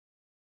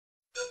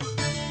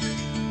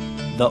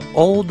The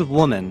Old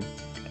Woman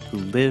Who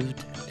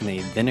Lived in a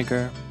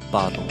Vinegar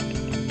Bottle.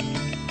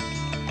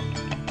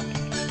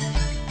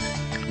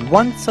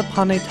 Once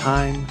upon a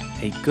time,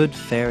 a good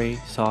fairy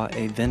saw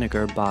a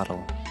vinegar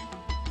bottle.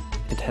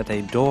 It had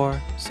a door,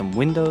 some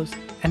windows,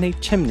 and a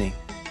chimney.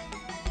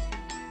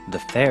 The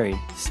fairy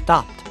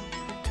stopped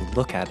to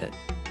look at it.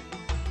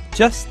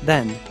 Just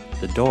then,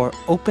 the door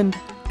opened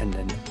and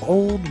an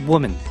old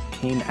woman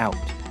came out.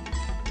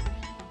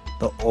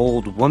 The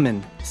old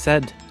woman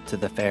said to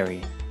the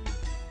fairy,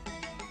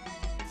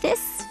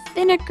 "This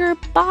vinegar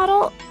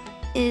bottle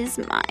is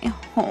my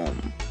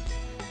home,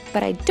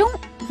 but I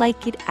don't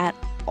like it at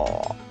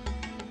all.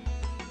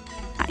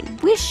 I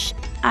wish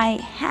I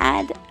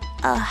had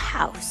a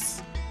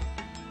house."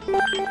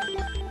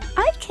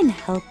 "I can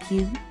help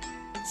you,"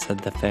 said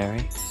the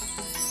fairy.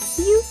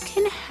 "You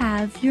can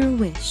have your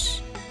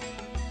wish.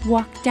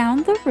 Walk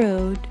down the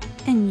road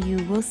and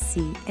you will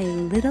see a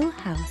little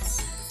house."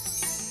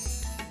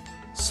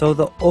 So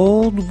the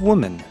old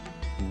woman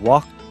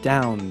walked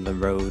down the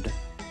road.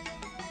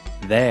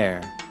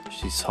 There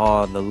she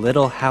saw the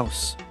little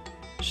house.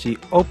 She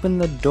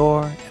opened the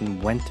door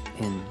and went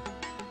in.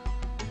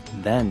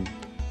 Then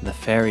the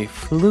fairy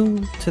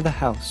flew to the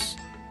house.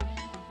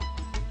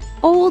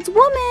 "Old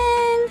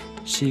woman,"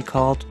 she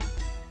called,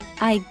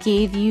 "I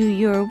gave you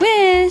your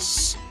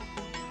wish.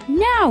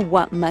 Now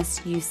what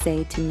must you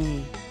say to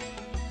me?"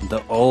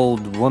 The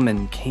old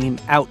woman came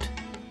out,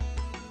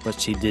 but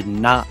she did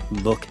not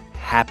look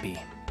happy.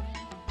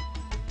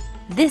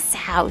 "This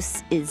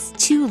house is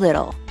too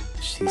little,"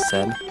 she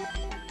said.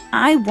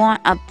 "I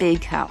want a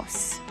big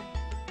house."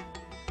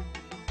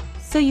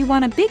 "So you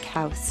want a big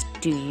house,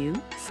 do you?"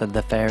 said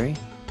the fairy.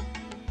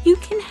 "You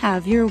can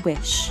have your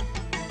wish.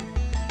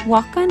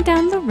 Walk on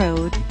down the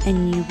road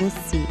and you will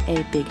see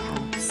a big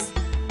house."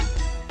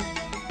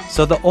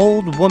 So the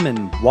old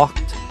woman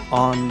walked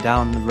on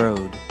down the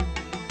road.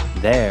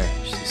 There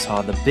she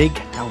saw the big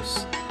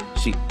house.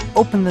 She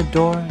opened the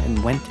door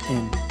and went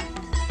in.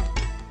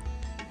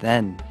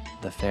 Then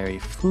the fairy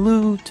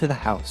flew to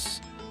the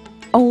house.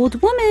 "Old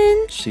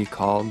woman," she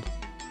called,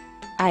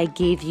 "I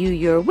gave you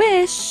your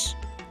wish.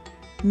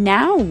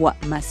 Now what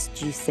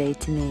must you say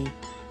to me?"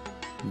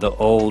 The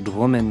old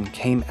woman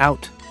came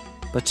out,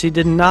 but she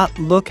did not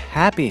look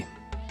happy.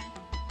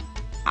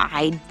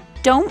 "I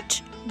don't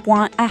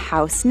want a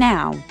house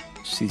now,"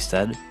 she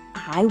said.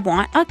 "I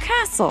want a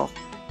castle."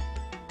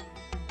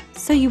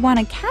 "So you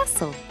want a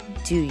castle,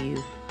 do you?"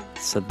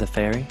 said the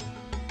fairy.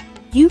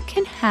 "You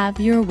can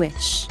have your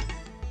wish.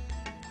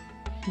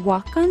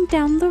 Walk on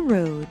down the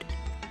road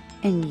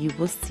and you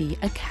will see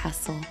a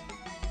castle."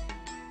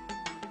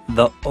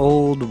 The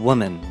old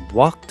woman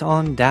walked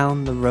on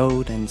down the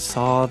road and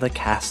saw the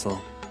castle.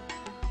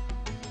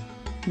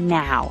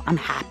 "Now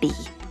I'm happy,"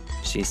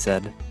 she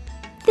said.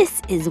 "This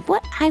is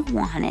what I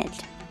wanted."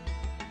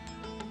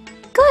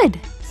 "Good,"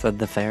 said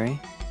the fairy.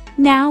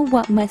 "Now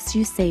what must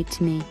you say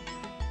to me?"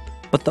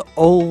 But the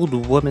old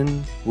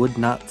woman would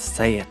not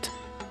say it.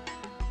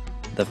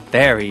 The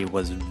fairy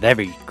was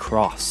very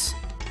cross.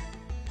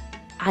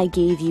 "I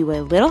gave you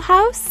a little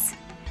house,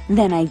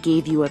 then I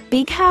gave you a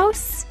big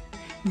house,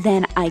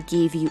 then I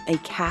gave you a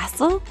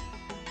castle,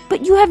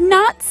 but you have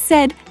not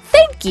said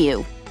thank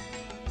you."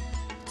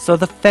 So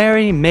the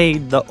fairy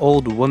made the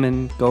old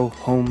woman go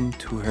home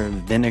to her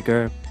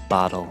vinegar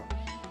bottle.